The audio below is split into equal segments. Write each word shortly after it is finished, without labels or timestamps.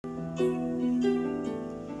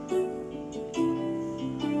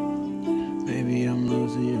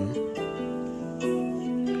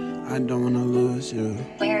don't wanna lose you.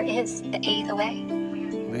 Where is the eighth way?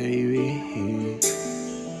 Baby,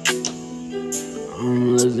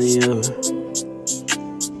 I'm losing you.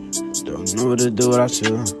 Don't know what to do without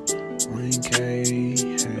you. 1K,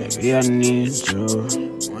 baby, I need you.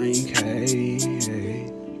 1K,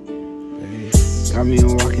 baby. Got me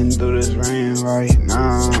walking through this rain right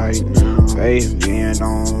now. Baby, I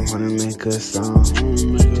don't wanna make a sound.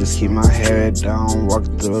 Just keep my head down, walk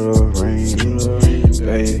through the rain.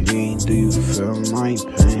 Baby, do you feel my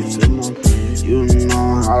pain? You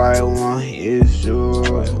know all I want is you.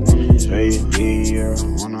 Baby, you're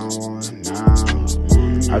one I want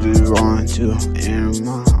now. I just want you in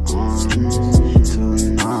my arms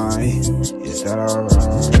tonight. Is that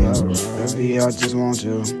alright? Baby, I just want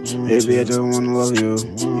you. Baby, I just wanna love you.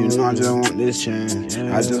 You know I just want this chance.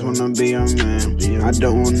 I just wanna be your man. I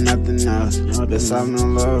don't want nothing else besides no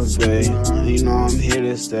love, babe. You know I'm here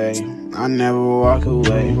to stay. I never walk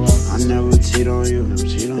away. I never cheat on you.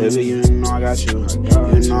 Baby, you know I got you.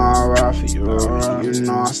 You know I ride for you. You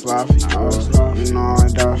know I slide for you. You know I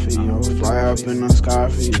die for you. Fly up in the sky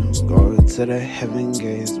for you. Go to the heaven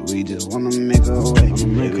gates. We just wanna make a way.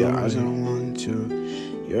 Baby, I just want you.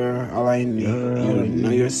 You're all I need. You know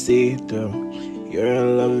you're see-through. You're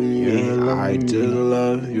loving me, I just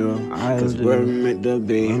love you. Cause we're meant to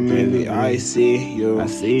be, baby, I see you.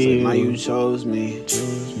 So now you chose me.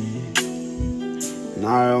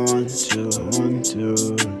 Now I want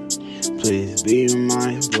you. Please be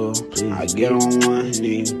mine, boo. I get on one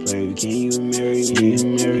knee, baby. Can you marry me?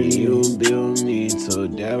 Can you be with me till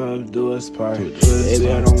death do us part?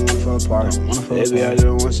 Baby, I don't want to fall apart. Baby, I just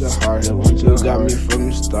want your heart. You got me from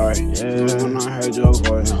the start. When I heard your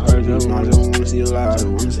voice, I just want to see you laugh.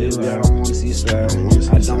 Baby, I don't want to see you sad. I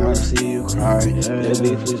don't want to see you cry.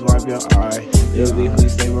 Baby, please wipe your eye. Baby,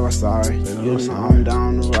 please stay by my side. You know I'm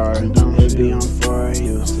down to ride. Baby, I'm for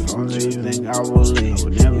you. So don't you think I will leave?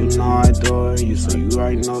 You know I adore you, so you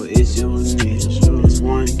already know it's you and me. It's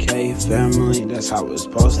 1K family, that's how it's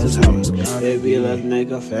supposed to be. Baby, let's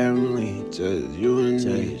make a family, just you and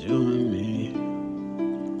me.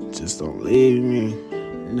 Just don't leave me,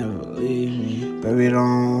 never leave me. Baby,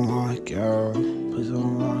 don't walk out, please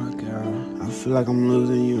don't walk out. I feel like I'm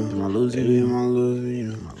losing you. Am I losing you? Am I losing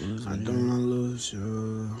you? I don't wanna lose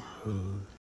you.